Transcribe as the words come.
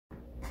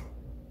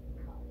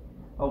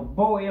oh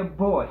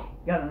boy,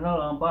 got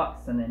another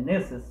unboxing, and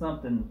this is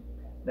something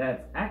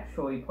that's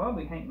actually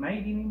probably ain't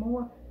made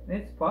anymore, and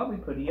it's probably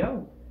pretty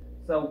old.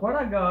 So what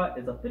I got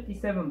is a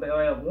 57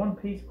 Bel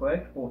one-piece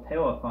collectible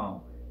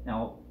telephone.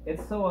 Now,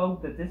 it's so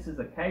old that this is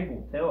a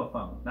cable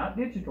telephone, not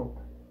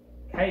digital,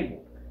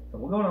 cable. So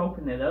we're going to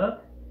open it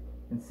up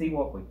and see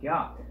what we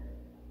got.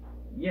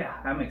 Yeah,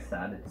 I'm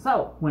excited.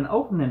 So, when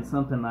opening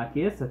something like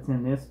this that's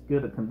in this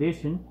good a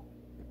condition,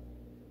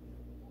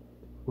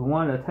 we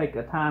want to take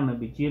a time and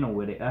be gentle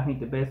with it. I ain't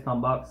the best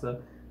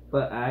unboxer,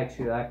 but I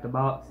actually like the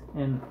box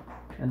and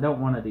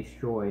don't want to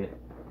destroy it.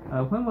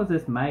 When was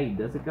this made?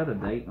 Does it got a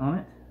date on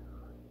it?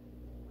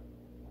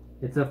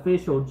 It's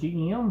official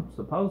GM,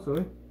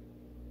 supposedly.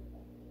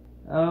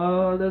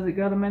 Does it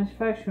got a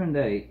manufacturing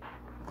date?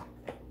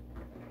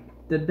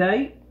 The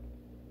date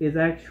is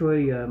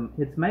actually,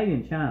 it's made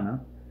in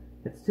China.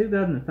 It's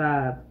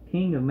 2005,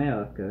 King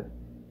America.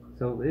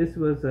 So this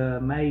was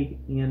made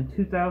in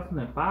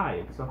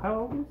 2005. So how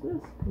old is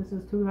this?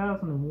 This is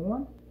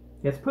 2001?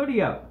 It's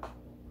pretty old.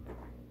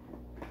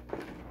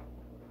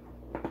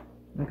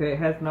 Okay, it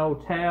has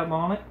no tab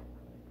on it.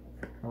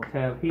 No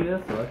tab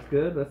here, so that's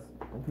good. Let's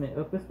open it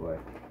up this way.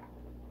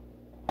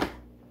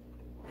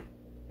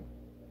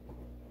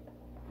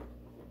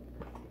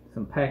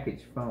 Some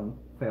package foam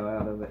fell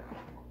out of it.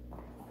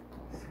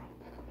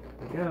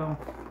 There we go.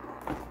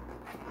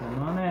 Come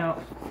on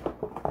out.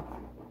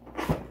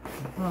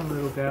 Come on,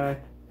 little guy.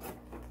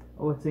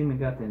 Oh, it's even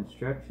got the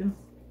instructions.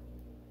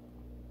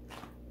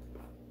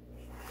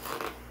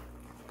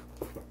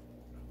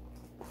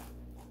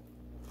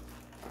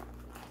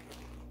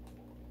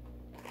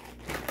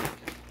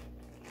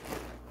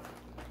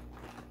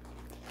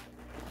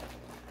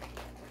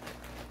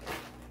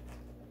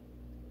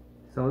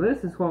 So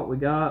this is what we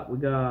got. We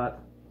got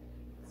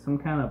some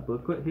kind of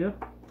booklet here.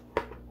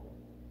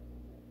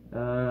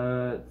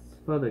 It's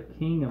for the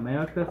King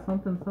America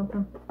something.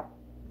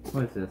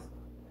 What is this?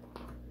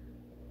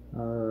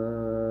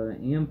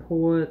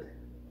 Import,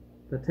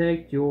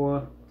 protect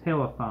your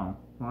telephone.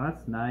 Well,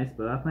 that's nice,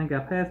 but I think I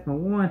passed my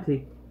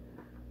warranty.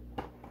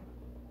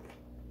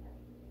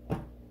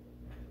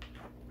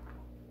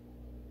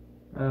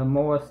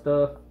 More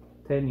stuff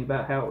telling you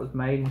about how it was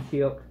made and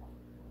shipped.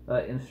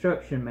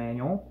 Instruction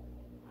manual.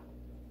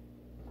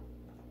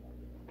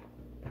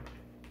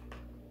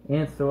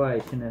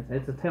 Installation.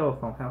 It's a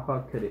telephone. How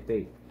hard could it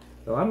be?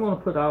 So I'm going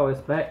to put all this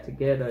back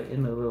together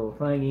in the little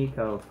thingy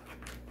because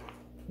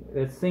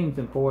it seems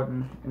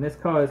important. And this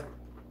car is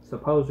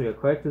supposedly a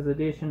collector's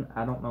edition.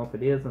 I don't know if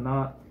it is or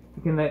not.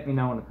 You can let me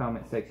know in the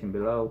comment section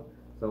below.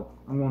 So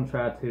I'm going to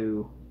try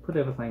to put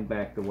everything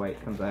back the way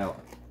it comes out.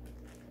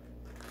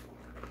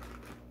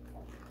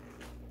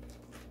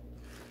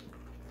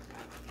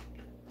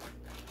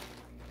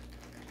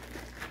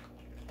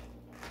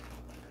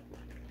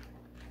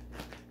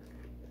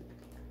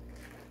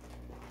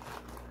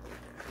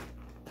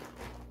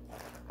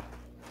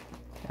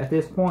 At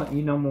this point,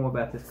 you know more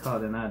about this car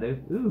than I do.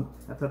 Ooh,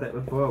 I thought that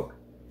was broke.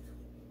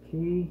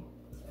 Key.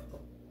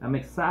 I'm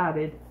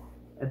excited.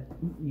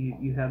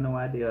 You have no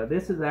idea.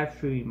 This is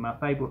actually my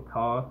favorite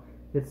car.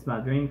 It's my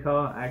dream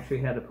car. I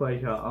actually had the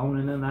pleasure of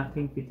owning a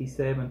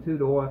 1957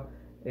 two-door.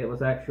 It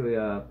was actually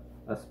a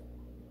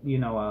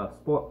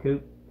sport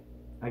coupe,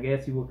 I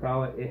guess you would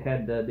call it. It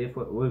had the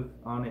different roof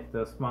on it,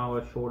 the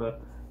smaller, shorter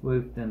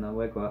roof than the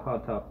regular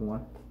hardtop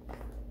one.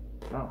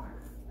 Oh,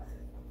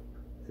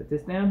 set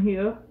this down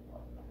here.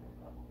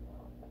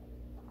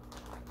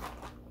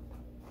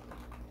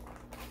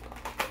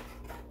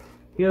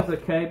 Here's the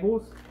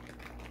cables.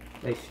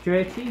 They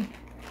stretchy.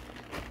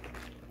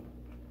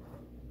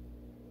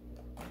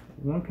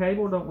 One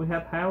cable, don't we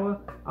have power?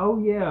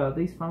 Oh yeah,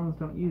 these phones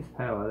don't use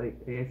power.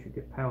 They actually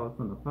get power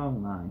from the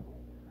phone line.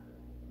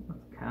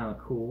 That's kind of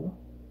cool.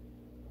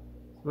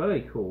 It's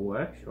very cool,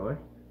 actually.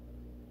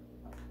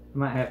 I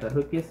might have to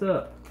hook this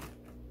up.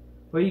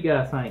 What do you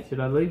guys think? Should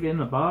I leave it in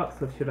the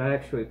box or should I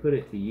actually put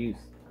it to use?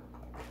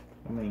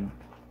 I mean,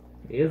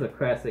 it is a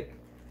classic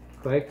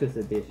collector's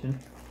edition.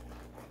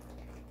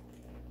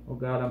 Oh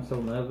God, I'm so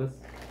nervous.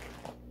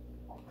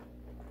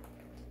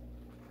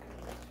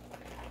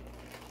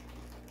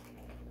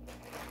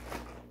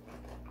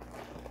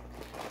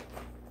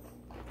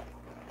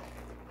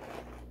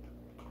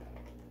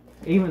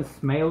 Even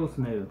smells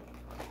new.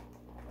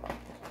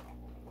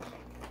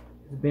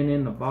 It's been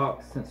in the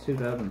box since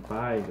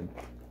 2005 and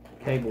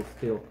the cables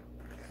still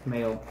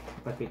smell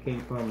like it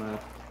came from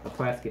a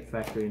plastic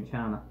factory in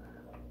China.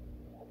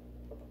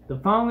 The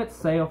phone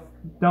itself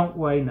don't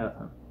weigh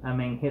nothing. I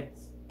mean,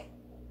 it's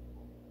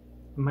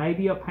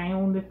maybe a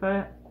pound, if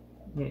that.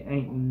 It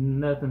ain't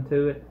nothing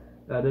to it.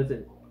 Does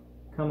it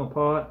come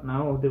apart?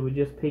 No. Did we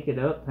just pick it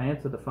up to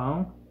answer the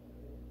phone?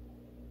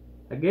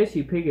 I guess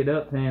you pick it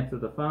up to answer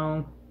the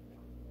phone.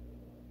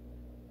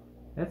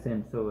 That's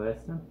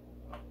interesting.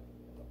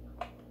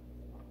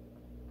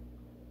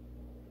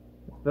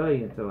 It's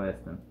very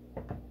interesting.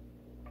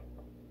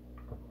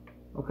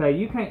 Okay,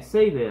 you can't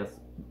see this.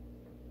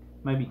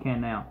 Maybe you can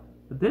now.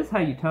 But this is how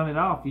you turn it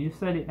off. You just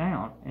set it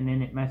down and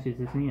then it matches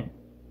this in.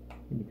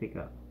 And you pick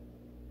up.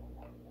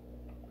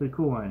 Pretty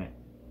cool, ain't it?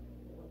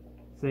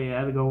 See,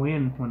 I had to go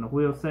in when the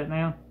wheel's set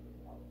down.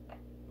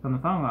 Turn the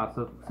phone off.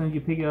 So as soon as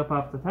you pick it up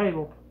off the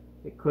table,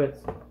 it quits.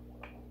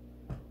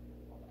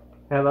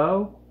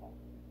 Hello?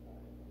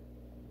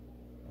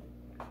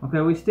 Okay,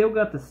 we still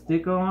got the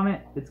sticker on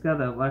it. It's got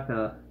like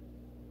a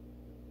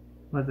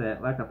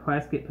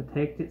plastic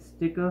protected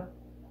sticker.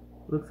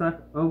 Looks like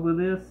over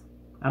this.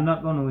 I'm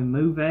not going to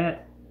remove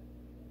that.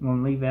 I'm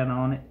going to leave that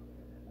on it.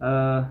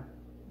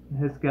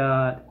 It's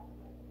got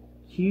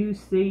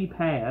QC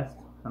passed.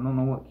 I don't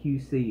know what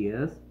QC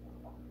is.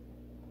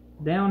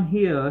 Down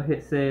here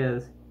it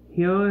says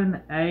hearing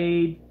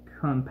aid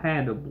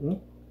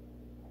compatible.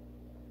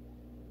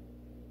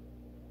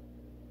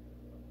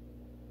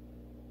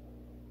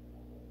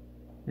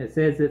 It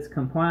says it's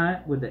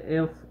compliant with the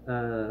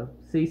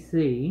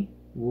FCC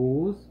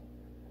rules.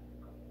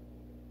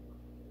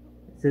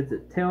 It says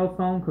it's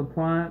telephone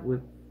compliant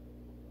with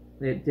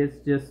it.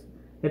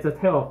 It's a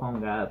telephone,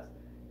 guys.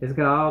 It's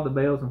got all the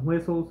bells and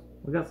whistles.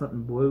 We got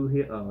something blue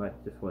here. Oh,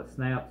 that's just what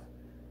snaps.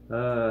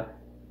 The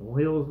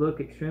wheels look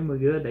extremely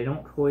good. They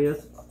don't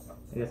twist.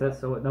 I guess that's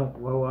so it don't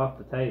roll off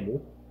the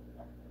table.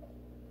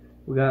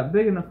 We got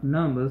big enough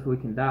numbers we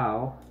can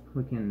dial.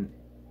 We can,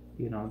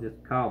 you know,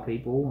 just call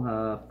people.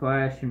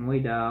 Flash and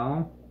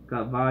redial.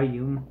 Got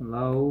volume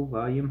low,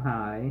 volume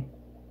high.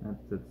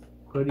 That's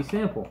pretty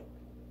simple.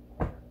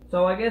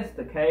 So I guess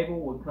the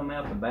cable would come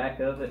out the back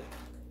of it.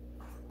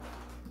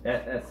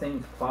 That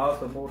seems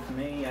plausible to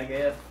me, I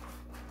guess.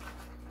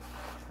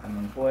 I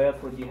mean, where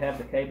else would you have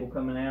the cable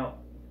coming out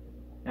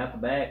the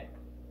back?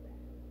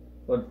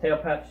 Where the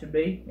tailpipe should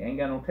be. You ain't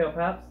got no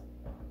tailpipes.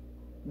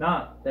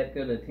 Not that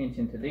good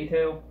attention to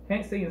detail.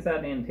 Can't see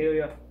inside the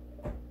interior.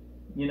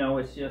 You know,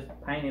 it's just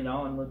painted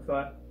on, looks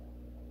like.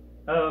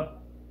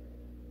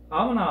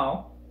 All in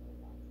all,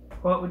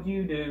 what would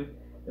you do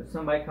if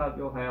somebody called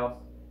your house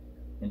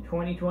in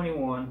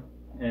 2021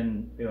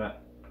 and be like,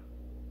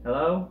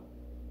 hello?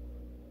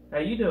 How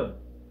you doing?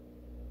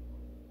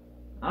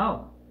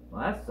 Oh,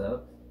 well that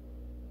sucks.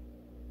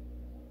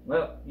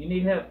 Well, you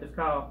need help, just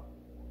call.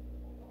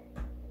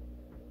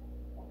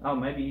 Oh,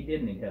 maybe you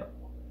did need help.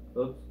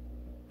 Oops.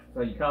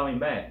 So you call him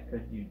back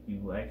because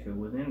you actually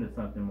was into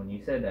something when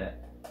you said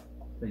that.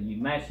 So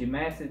you match your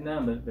massive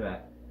numbers, be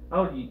like,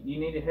 oh, you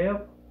needed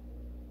help?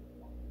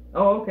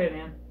 Oh, okay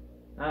then.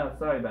 Oh,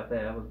 sorry about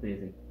that, I was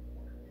busy.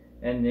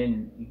 And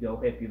then you go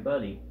help your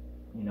buddy,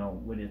 you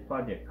know, with his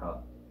project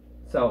call.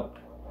 So,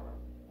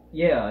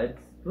 yeah, it's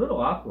a little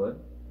awkward.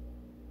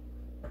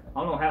 I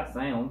don't know how it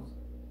sounds.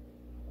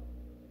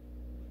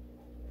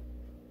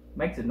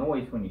 Makes a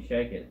noise when you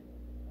shake it.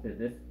 Is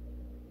this?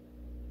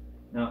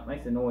 No, it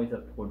makes a noise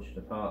up towards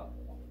the top.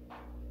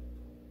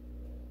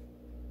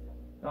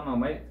 I don't know,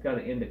 maybe it's got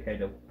an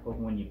indicator for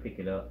when you pick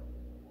it up.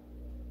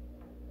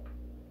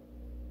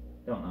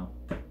 Don't know.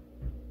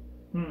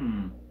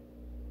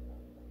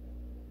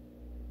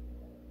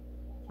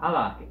 I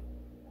like it.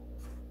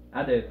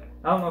 I do.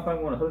 I don't know if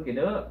I'm going to hook it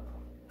up.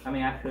 I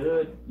mean, I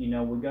could. You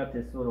know, we got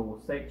this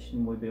little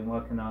section we've been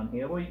working on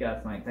here. What do you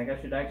guys think? Think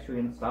I should actually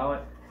install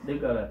it? I do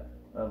got a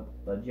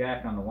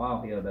jack on the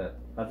wall here that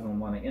I was going to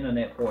want an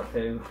internet port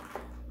to.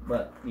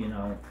 But, you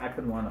know, I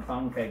could run a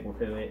phone cable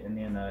to it and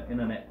then an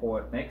internet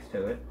port next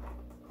to it.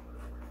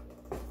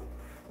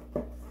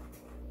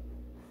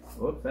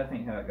 Whoops, that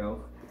ain't how it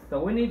goes.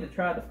 So we need to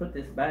try to put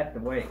this back the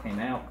way it came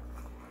out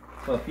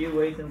for a few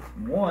reasons.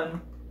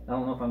 One, I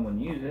don't know if I'm going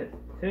to use it.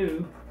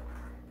 Two,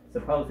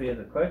 supposedly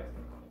it's a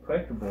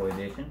collectible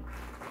edition.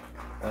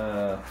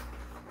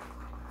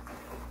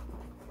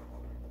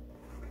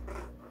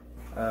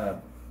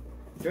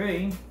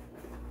 Three,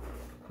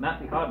 might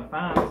be hard to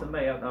find.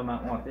 Somebody out there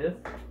might want this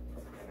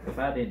if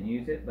I didn't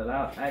use it, but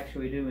I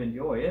actually do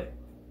enjoy it.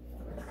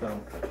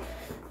 So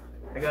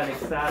I got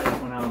excited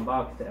when I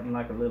unboxed it. I'm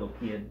like a little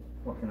kid.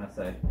 What can I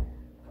say?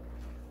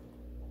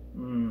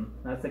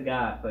 That's a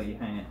guy for your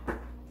hand.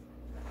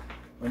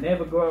 We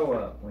never grow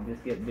up. We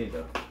just get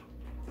bigger.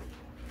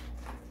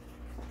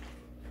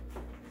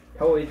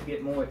 Toys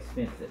get more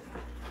expensive.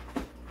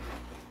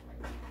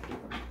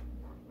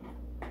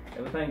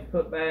 Everything's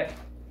put back.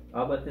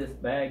 All but this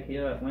bag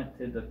here, it went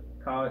to the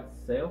car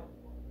itself.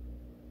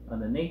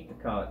 Underneath the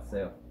car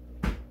itself.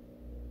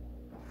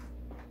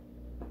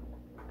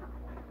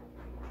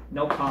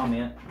 No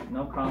comment.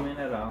 No comment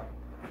at all.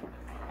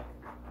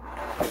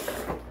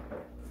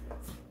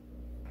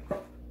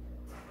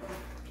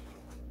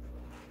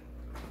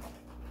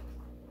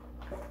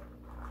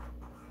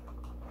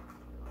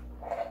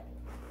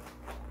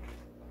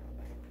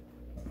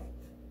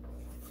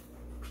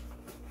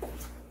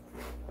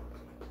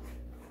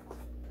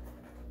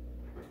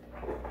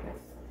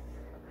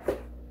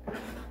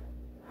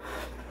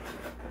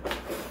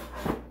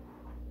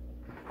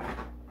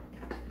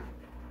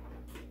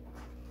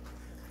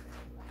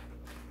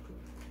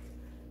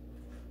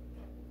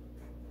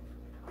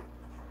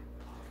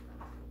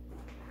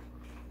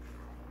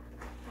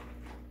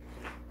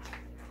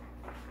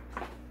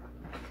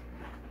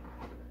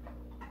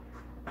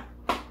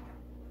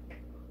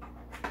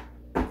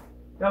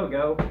 There we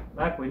go.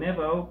 Like we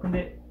never opened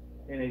it,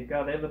 and it's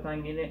got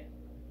everything in it.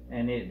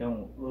 and it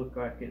don't look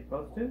like it's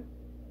supposed to.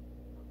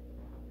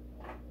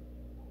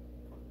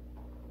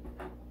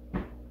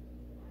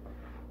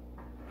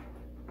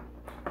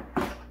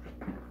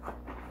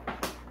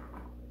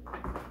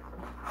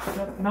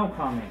 So, no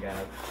comment,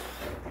 guys.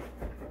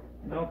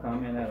 No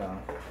comment at all.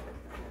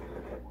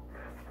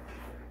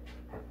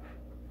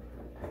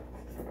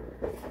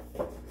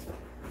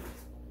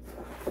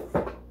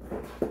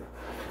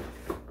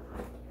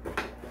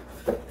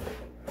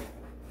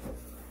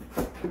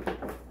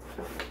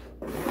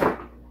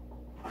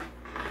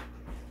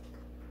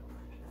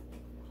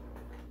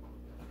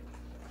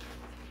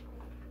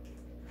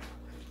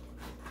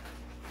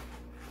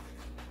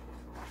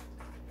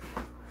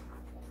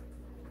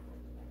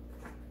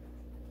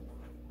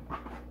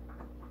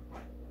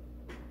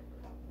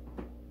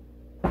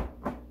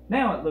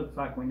 Now it looks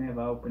like we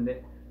never opened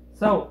it.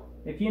 So,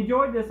 if you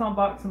enjoyed this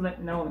unboxing, let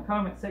me know in the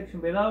comment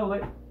section below.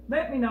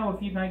 Let me know if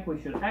you think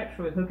we should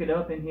actually hook it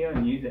up in here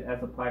and use it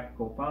as a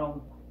practical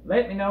phone.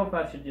 Let me know if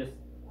I should just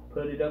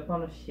put it up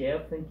on a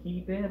shelf and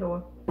keep it, or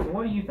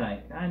what do you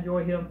think? I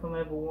enjoy hearing from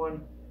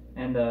everyone,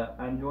 and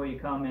I enjoy your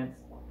comments.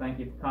 Thank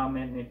you for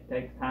commenting if you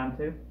take the time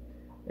to.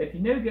 If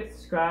you're new, get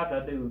subscribed.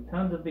 I do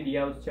tons of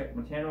videos. Check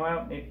my channel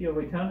out. If you're a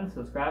returning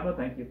subscriber,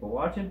 thank you for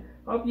watching.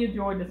 Hope you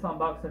enjoyed this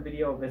unboxing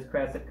video of this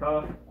classic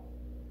car,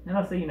 and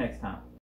I'll see you next time.